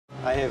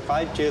I have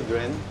 5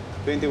 children,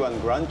 21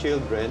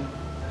 grandchildren,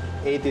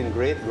 18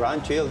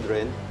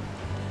 great-grandchildren,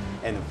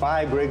 and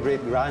 5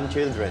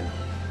 great-great-grandchildren.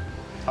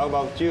 How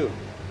about you?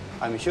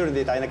 I'm sure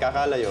hindi tayo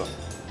nagkakalayo.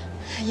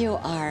 You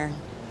are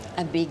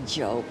a big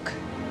joke.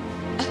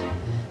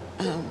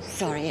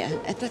 Sorry,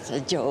 that's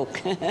a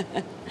joke.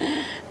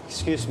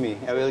 Excuse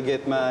me, I will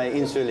get my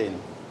insulin.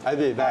 I'll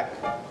be back.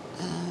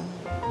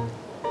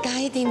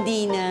 Kahit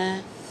hindi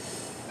na.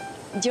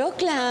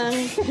 Joke lang.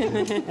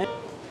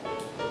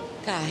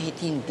 Kahit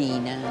hindi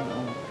na.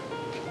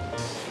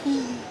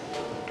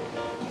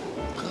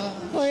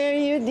 Where are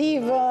you,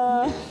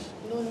 Diva?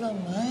 Lola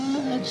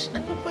Madj,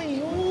 ano ba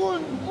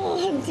yun?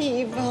 Oh,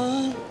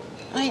 Diva.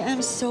 I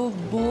am so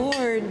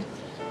bored.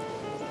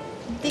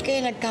 Hindi kayo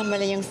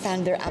nagkamala yung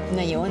thunder up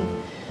na yon.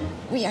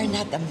 We are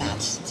not a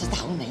match sa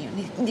taong na yun.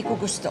 Hindi ko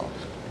gusto.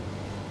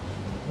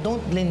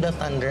 Don't blame the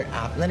thunder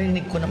up.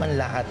 Narinig ko naman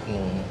lahat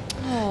nun.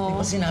 Di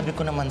ba sinabi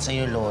ko naman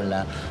sa'yo,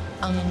 Lola,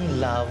 ang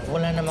love,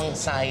 wala namang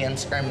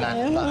science or math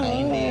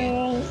behind it.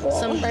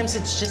 Sometimes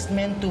it's just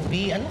meant to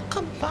be. Ano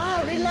ka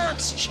ba?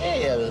 Relax,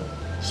 chill.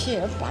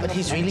 Chill, paano? But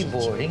he's really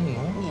boring,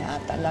 no? Yeah,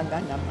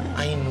 talaga naman.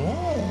 I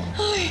know.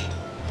 Ay,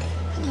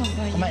 ano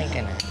ba yan? Kumain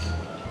ka na.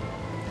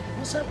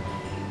 What's up?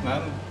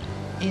 Ma'am,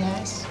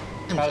 Yes?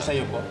 para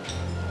sa'yo po.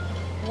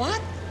 What?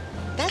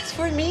 That's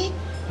for me?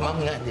 Ma'am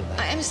nga, di ba?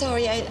 I'm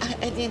sorry, I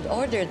didn't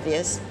order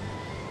this.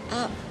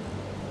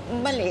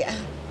 Mali.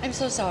 I'm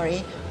so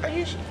sorry. Are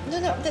you... No,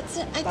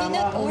 that's... I did Tama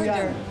not ho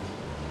order. yan.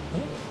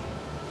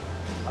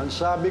 Ang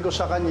sabi ko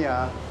sa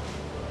kanya,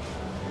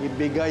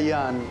 ibigay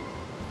yan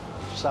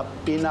sa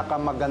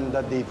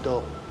pinakamaganda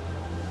dito.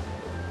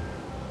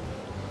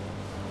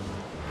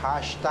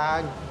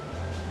 Hashtag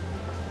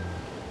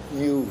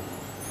you.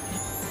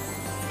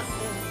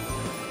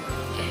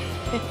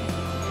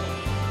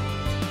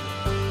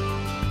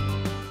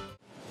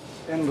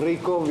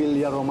 Enrico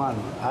Villaroman,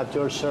 at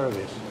your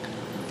service.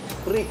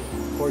 Rick,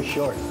 for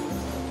short.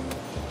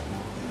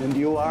 And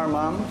you are,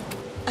 ma'am?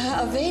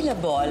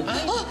 Available.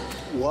 Oh,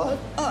 What?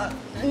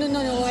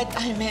 no. What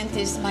I meant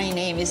is my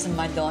name is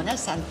Madonna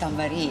Santa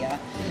Maria.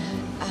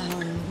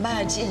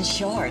 Madj in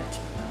short.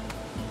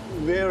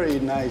 Very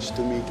nice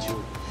to meet you.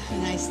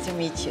 Nice to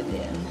meet you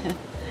then.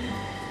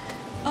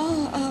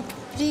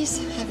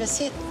 Please have a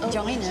seat.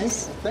 Join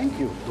us. Thank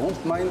you. Don't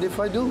mind if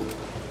I do.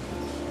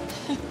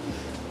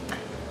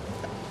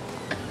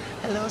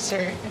 Hello,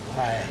 sir.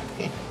 Hi.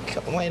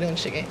 Why don't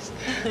you guys?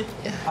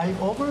 I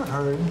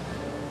overheard,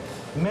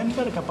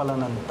 member ka pala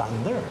ng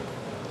Thunder.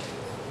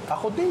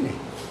 Ako din eh.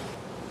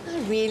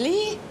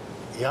 Really?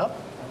 Yup.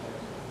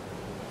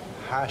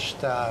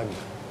 Hashtag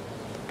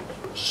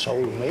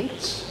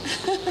soulmates.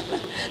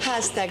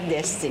 Hashtag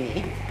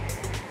destiny.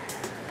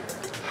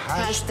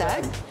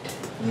 Hashtag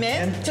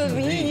meant to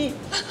be.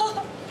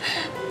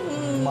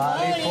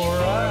 My for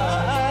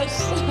us.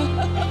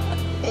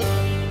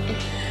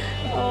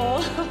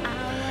 Oh.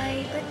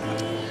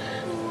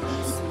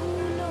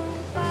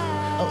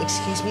 Oh,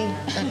 excuse me.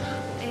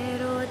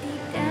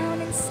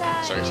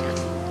 Sorry, sir.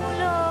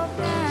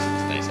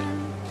 Nice, sir.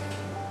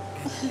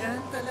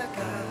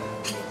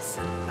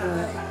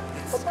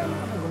 Paano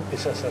ka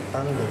nag-umpisa sa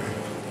Thunder?